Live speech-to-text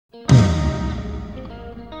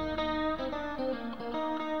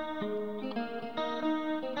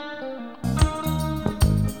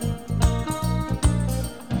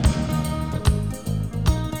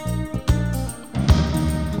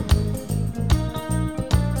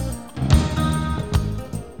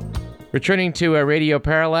Returning to Radio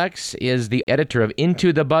Parallax is the editor of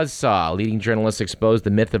Into the Buzzsaw. Leading journalists expose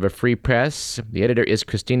the myth of a free press. The editor is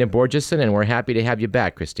Christina Borgeson, and we're happy to have you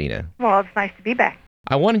back, Christina. Well, it's nice to be back.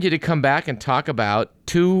 I wanted you to come back and talk about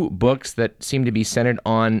two books that seem to be centered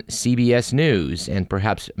on CBS News and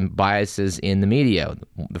perhaps biases in the media.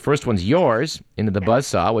 The first one's yours, Into the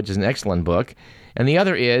Buzzsaw, which is an excellent book, and the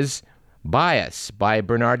other is Bias by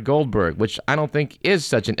Bernard Goldberg, which I don't think is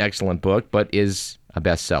such an excellent book, but is a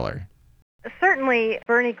bestseller. Certainly,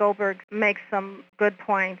 Bernie Goldberg makes some good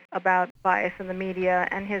points about bias in the media,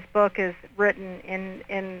 and his book is written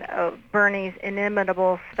in Bernie's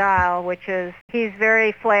inimitable style, which is he's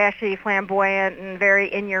very flashy, flamboyant, and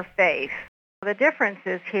very in-your-face. The difference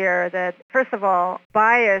is here that, first of all,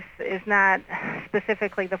 bias is not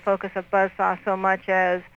specifically the focus of Buzzsaw so much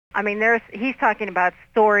as, he's talking about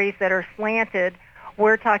stories that are slanted.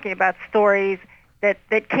 We're talking about stories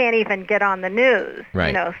that can't even get on the news,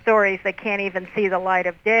 right. Stories that can't even see the light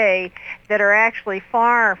of day, that are actually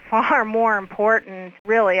far, far more important,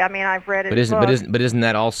 really. I've read it. But isn't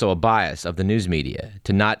that also a bias of the news media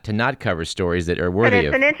to not cover stories that are worthy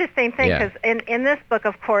of? But it's an interesting thing because in this book,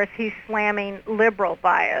 of course, he's slamming liberal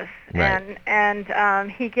bias, right.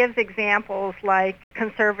 and he gives examples like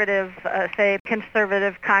conservative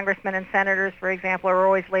congressmen and senators, for example, are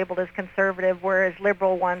always labeled as conservative, whereas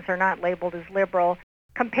liberal ones are not labeled as liberal,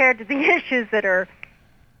 compared to the issues that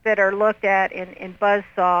are looked at in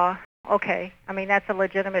Buzzsaw. Okay, that's a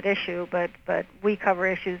legitimate issue, but we cover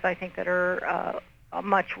issues, I think, that are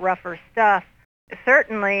much rougher stuff.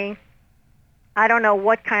 Certainly, I don't know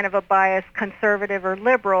what kind of a bias, conservative or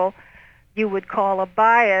liberal, you would call a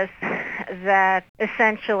bias that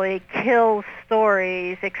essentially kills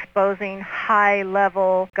stories exposing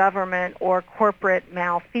high-level government or corporate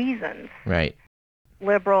malfeasance. Right.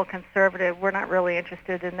 Liberal, conservative, we're not really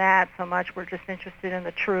interested in that so much. We're just interested in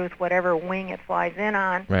the truth, whatever wing it flies in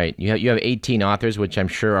on. Right. You have 18 authors, which I'm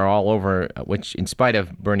sure are all over, which in spite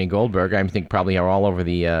of Bernie Goldberg, I think probably are all over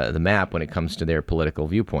the map when it comes to their political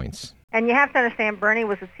viewpoints. And you have to understand, Bernie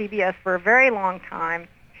was at CBS for a very long time,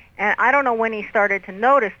 and I don't know when he started to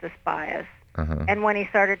notice this bias and when he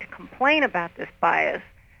started to complain about this bias.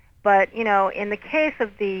 But, in the case of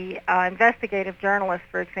the investigative journalists,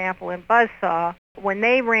 for example, in Buzzsaw, when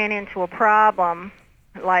they ran into a problem,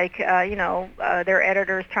 like, their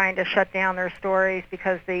editors trying to shut down their stories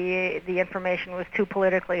because the information was too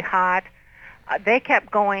politically hot, they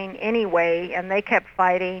kept going anyway, and they kept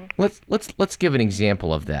fighting. Let's give an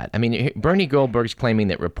example of that. Bernie Goldberg's claiming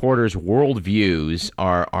that reporters' worldviews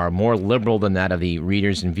are more liberal than that of the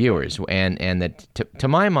readers and viewers, and that, to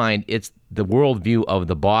my mind, it's the worldview of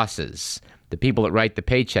the bosses, the people that write the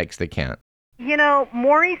paychecks that count.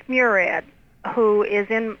 Maurice Murad, who is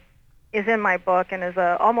in my book and is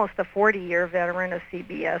almost a 40-year veteran of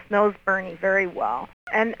CBS, knows Bernie very well.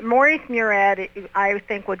 And Maurice Murad, I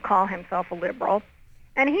think, would call himself a liberal.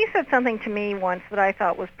 And he said something to me once that I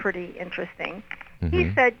thought was pretty interesting. Mm-hmm.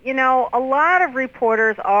 He said, a lot of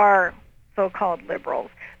reporters are so-called liberals.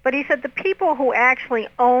 But he said the people who actually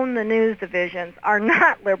own the news divisions are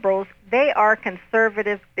not liberals. They are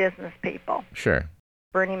conservative business people. Sure.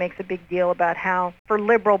 Bernie makes a big deal about how, for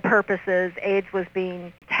liberal purposes, AIDS was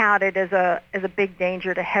being touted as a big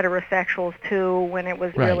danger to heterosexuals too, when it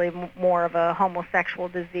was really more of a homosexual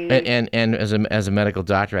disease. And as a medical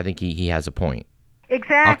doctor, I think he has a point.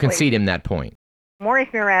 Exactly. I'll concede him that point. Maurice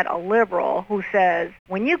Murad, a liberal, who says,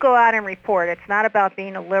 when you go out and report, it's not about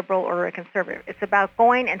being a liberal or a conservative. It's about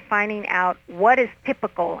going and finding out what is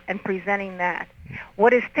typical and presenting that.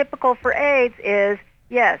 What is typical for AIDS is,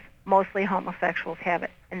 yes, mostly homosexuals have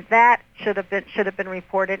it, and that should have been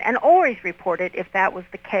reported, and always reported if that was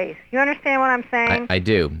the case. You understand what I'm saying? I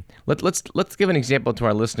do. Let's give an example to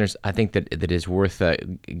our listeners. I think that is worth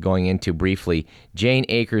going into briefly. Jane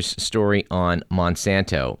Akers' story on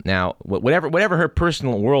Monsanto. Now, whatever her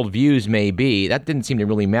personal worldviews may be, that didn't seem to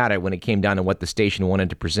really matter when it came down to what the station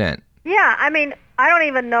wanted to present. Yeah, I don't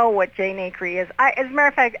even know what Jane Akers is. As a matter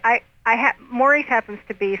of fact, Maurice happens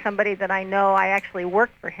to be somebody that I know. I actually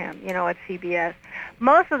worked for him, at CBS.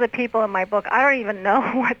 Most of the people in my book, I don't even know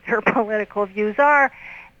what their political views are,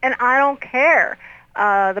 and I don't care.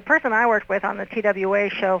 The person I worked with on the TWA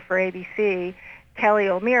show for ABC, Kelly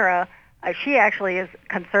O'Meara, she actually is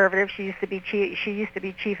conservative. She used to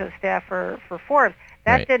be chief of staff for Forbes.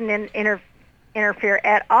 That didn't interfere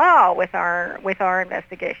at all with our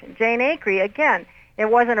investigation. Jane Akers, again, it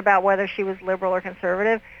wasn't about whether she was liberal or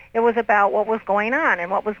conservative. It was about what was going on,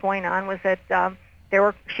 and what was going on was that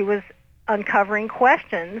she was uncovering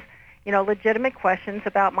questions, legitimate questions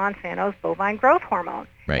about Monsanto's bovine growth hormone,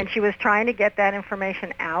 and she was trying to get that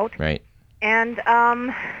information out. Right. And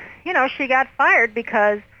she got fired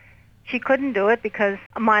because she couldn't do it because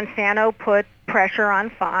Monsanto put pressure on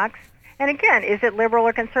Fox. And again, is it liberal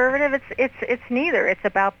or conservative? It's neither. It's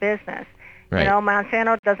about business. Right.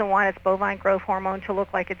 Monsanto doesn't want its bovine growth hormone to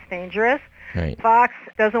look like it's dangerous. Right. Fox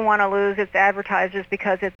doesn't want to lose its advertisers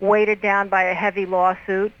because it's weighted down by a heavy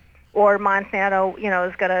lawsuit. Or Monsanto,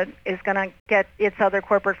 is gonna get its other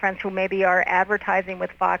corporate friends who maybe are advertising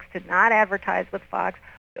with Fox to not advertise with Fox.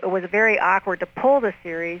 It was very awkward to pull the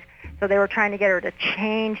series, so they were trying to get her to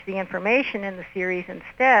change the information in the series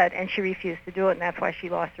instead, and she refused to do it, and that's why she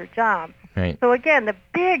lost her job. Right. So again, the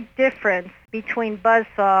big difference between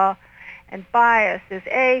Buzzsaw and Bias is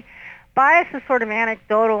Bias is sort of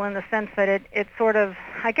anecdotal in the sense that it sort of,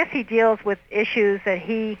 I guess he deals with issues that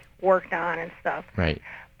he worked on and stuff. Right.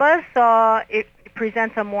 Buzzsaw, it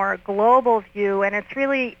presents a more global view, and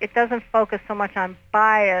it doesn't focus so much on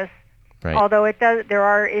bias, Right. although there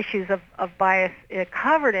are issues of bias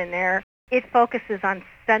covered in there. It focuses on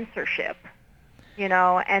censorship,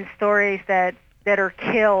 and stories that are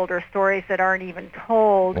killed or stories that aren't even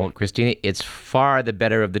told. Well, Christina, it's far the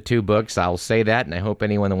better of the two books. I'll say that, and I hope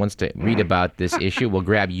anyone that wants to read about this issue will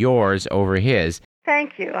grab yours over his.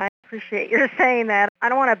 Thank you. I appreciate your saying that. I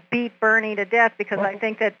don't want to beat Bernie to death because I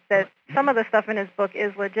think that some of the stuff in his book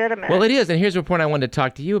is legitimate. Well, it is, and here's the point I wanted to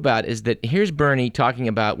talk to you about, is that here's Bernie talking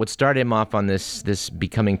about what started him off on this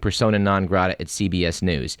becoming persona non grata at CBS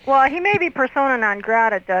News. Well, he may be persona non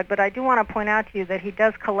grata, Doug, but I do want to point out to you that he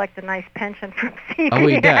does collect a nice pension from CBS. Oh,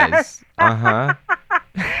 he does? Uh-huh.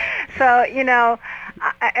 So,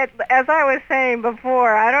 as I was saying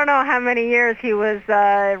before, I don't know how many years he was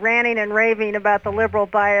ranting and raving about the liberal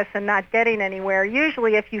bias and not getting anywhere.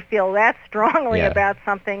 Usually, if you feel that strongly about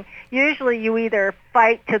something, usually you either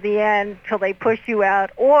fight to the end till they push you out,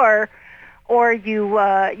 or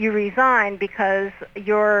you resign because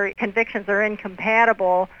your convictions are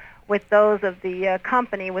incompatible with those of the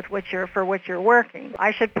company for which you're working.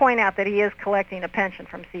 I should point out that he is collecting a pension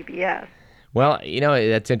from CBS. Well,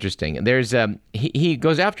 that's interesting. There's he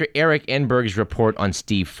goes after Eric Enberg's report on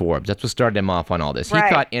Steve Forbes. That's what started him off on all this. Right.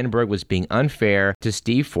 He thought Enberg was being unfair to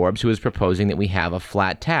Steve Forbes, who was proposing that we have a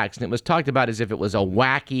flat tax. And it was talked about as if it was a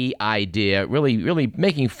wacky idea, really, really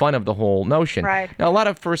making fun of the whole notion. Right. Now, a lot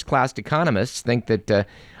of first-class economists think that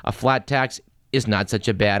a flat tax is not such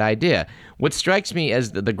a bad idea. What strikes me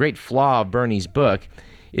as the great flaw of Bernie's book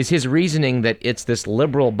is his reasoning that it's this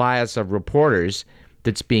liberal bias of reporters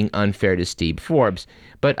that's being unfair to Steve Forbes.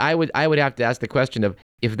 But I would have to ask the question of,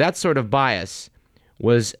 if that sort of bias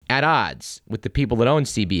was at odds with the people that own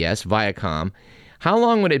CBS, Viacom, how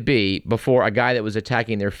long would it be before a guy that was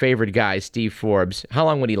attacking their favorite guy, Steve Forbes, how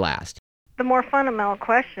long would he last? The more fundamental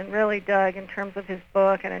question, really, Doug, in terms of his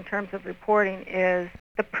book and in terms of reporting, is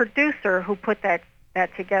the producer who put that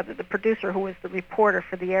together, the producer who was the reporter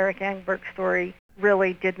for the Eric Enberg story,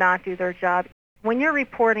 really did not do their job. When you're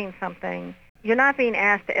reporting something, you're not being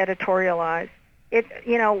asked to editorialize.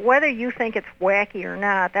 Whether you think it's wacky or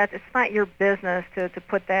not, it's not your business to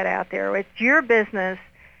put that out there. It's your business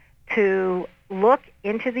to look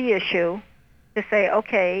into the issue, to say,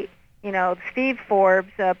 okay, Steve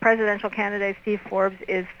Forbes, presidential candidate Steve Forbes,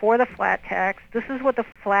 is for the flat tax. This is what the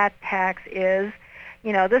flat tax is.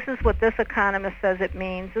 This is what this economist says it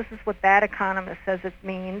means. This is what that economist says it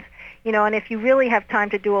means. And if you really have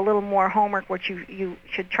time to do a little more homework, which you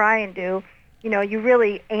should try and do, you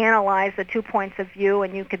really analyze the 2 points of view,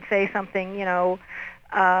 and you could say something,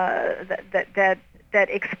 that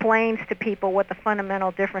explains to people what the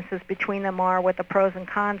fundamental differences between them are, what the pros and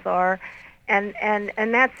cons are, and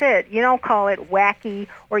that's it. You don't call it wacky,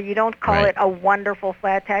 or you don't call it a wonderful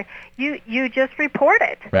flat tax. You just report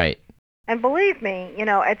it. Right. And believe me,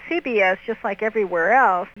 at CBS, just like everywhere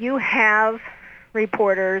else, you have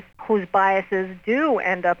reporters whose biases do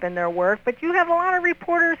end up in their work, but you have a lot of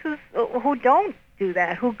reporters who don't do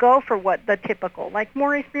that, who go for what the typical, like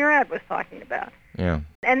Maurice Murad was talking about. Yeah.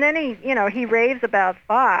 And then he raves about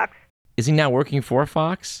Fox. Is he now working for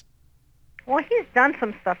Fox? Well, he's done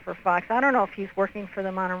some stuff for Fox. I don't know if he's working for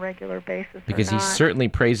them on a regular basis Because or not. he certainly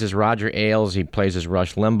praises Roger Ailes. He praises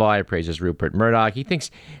Rush Limbaugh. He praises Rupert Murdoch.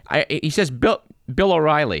 He says Bill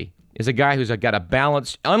O'Reilly is a guy who's got a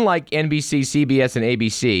balance, unlike NBC, CBS, and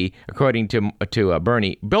ABC, according to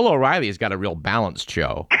Bernie. Bill O'Reilly has got a real balanced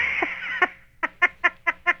show.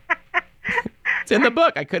 It's in the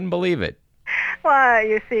book. I couldn't believe it. Well,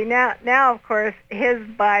 you see, now of course, his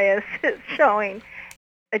bias is showing.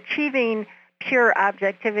 Achieving pure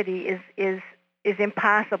objectivity is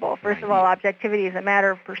impossible. First of all, objectivity is a matter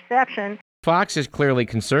of perception. Fox is clearly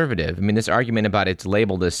conservative. I mean, this argument about it's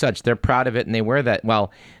labeled as such, they're proud of it and they wear that.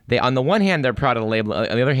 Well, they on the one hand, they're proud of the label. On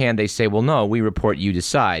the other hand, they say, well, no, we report, you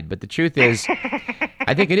decide. But the truth is,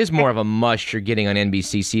 I think it is more of a mush you're getting on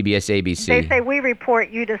NBC, CBS, ABC. They say we report,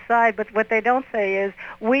 you decide, but what they don't say is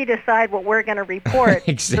we decide what we're going to report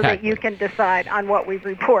Exactly. so that you can decide on what we've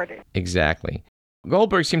reported. Exactly.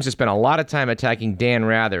 Goldberg seems to spend a lot of time attacking Dan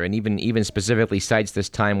Rather, and even specifically cites this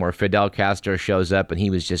time where Fidel Castro shows up, and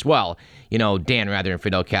he was just, well, you know, Dan Rather and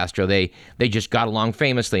Fidel Castro, they just got along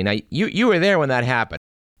famously. Now, you were there when that happened.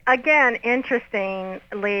 Again,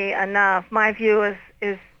 interestingly enough, my view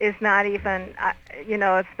is not even,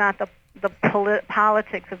 it's not the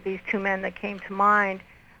politics of these two men that came to mind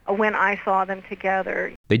when I saw them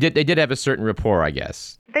together. They did have a certain rapport, I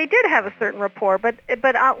guess. They did have a certain rapport, but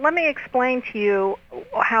let me explain to you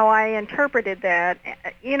how I interpreted that.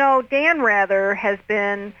 You know, Dan Rather has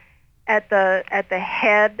been at the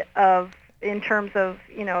head of, in terms of,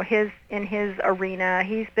 you know, in his arena.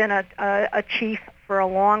 He's been a chief for a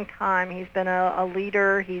long time. He's been a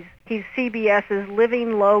leader. He's CBS's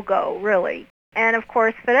living logo, really. And of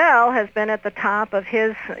course, Fidel has been at the top of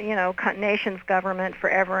his, nation's government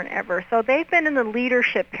forever and ever. So they've been in the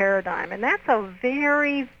leadership paradigm, and that's a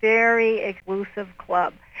very, very exclusive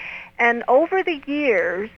club. And over the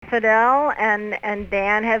years, Fidel and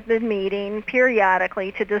Dan have been meeting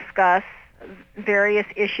periodically to discuss various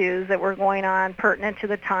issues that were going on pertinent to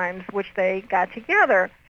the times which they got together.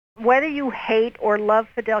 Whether you hate or love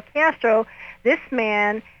Fidel Castro, this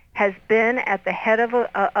man has been at the head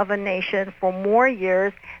of a nation for more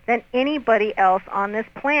years than anybody else on this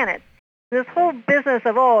planet. This whole business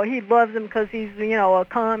of, he loves him because he's, a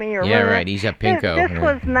commie or whatever. Yeah, right, he's a pinko. This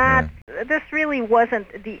was not, this really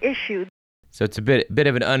wasn't the issue. So it's a bit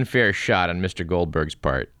of an unfair shot on Mr. Goldberg's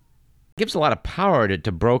part. It gives a lot of power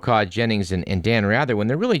to Brokaw, Jennings, and Dan Rather when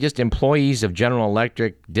they're really just employees of General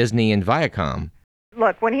Electric, Disney, and Viacom.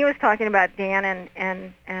 Look, when he was talking about Dan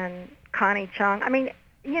and Connie Chung, I mean,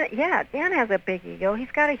 yeah, Dan has a big ego.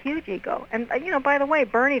 He's got a huge ego. And, by the way,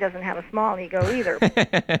 Bernie doesn't have a small ego either.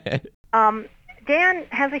 Dan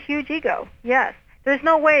has a huge ego, yes. There's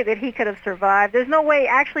no way that he could have survived. There's no way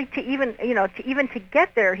actually to even to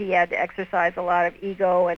get there he had to exercise a lot of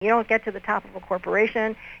ego. And you don't get to the top of a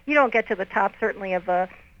corporation. You don't get to the top, certainly, of to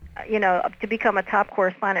become a top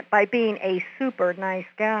correspondent by being a super nice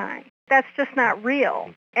guy. That's just not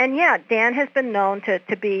real. And yeah, Dan has been known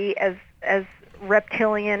to be as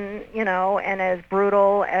reptilian, and as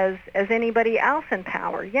brutal as anybody else in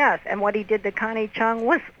power. Yes, and what he did to Connie Chung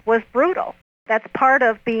was brutal. That's part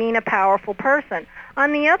of being a powerful person.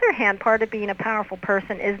 On the other hand, part of being a powerful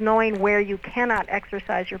person is knowing where you cannot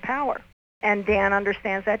exercise your power. And Dan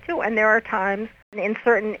understands that too. And there are times in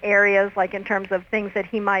certain areas, like in terms of things that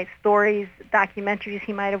stories, documentaries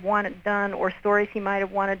he might have wanted done, or stories he might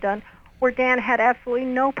have wanted done, where Dan had absolutely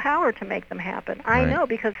no power to make them happen. I know,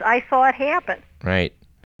 because I saw it happen. Right.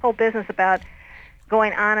 Whole business about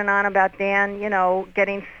going on and on about Dan,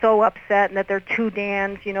 getting so upset and that there are two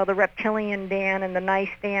Dans, the reptilian Dan and the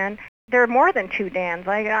nice Dan. There are more than two Dans,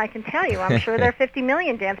 I can tell you. I'm sure there are 50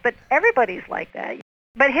 million Dans, but everybody's like that.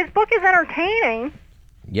 But his book is entertaining.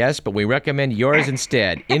 Yes, but we recommend yours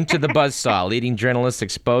instead. Into the Buzzsaw, leading journalists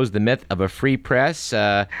expose the myth of a free press.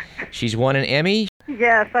 She's won an Emmy.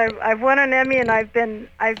 Yes, I've won an Emmy, and I've been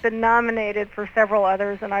nominated for several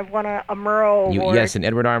others, and I've won a Murrow Award. Yes, an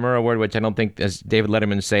Edward R. Murrow Award, which I don't think, as David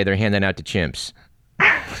Letterman say, they're handing out to chimps.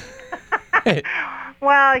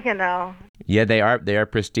 Well, Yeah, they are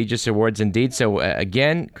prestigious awards indeed. So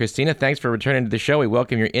again, Christina, thanks for returning to the show. We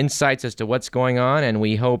welcome your insights as to what's going on, and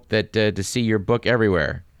we hope that to see your book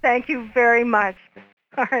everywhere. Thank you very much.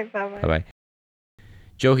 All right, bye-bye. Bye-bye.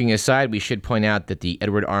 Joking aside, we should point out that the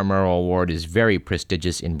Edward R. Murrow Award is very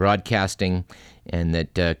prestigious in broadcasting, and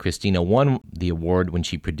that Christina won the award when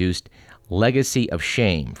she produced Legacy of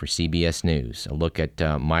Shame for CBS News, a look at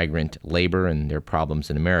migrant labor and their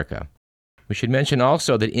problems in America. We should mention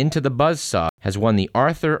also that Into the Buzzsaw has won the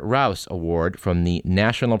Arthur Rouse Award from the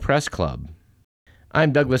National Press Club.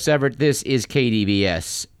 I'm Douglas Everett. This is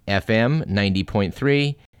KDVS FM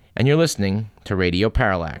 90.3, and you're listening to Radio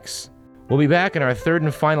Parallax. We'll be back in our third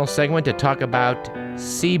and final segment to talk about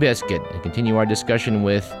Seabiscuit and continue our discussion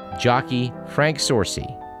with jockey Frank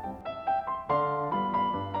Sorcy.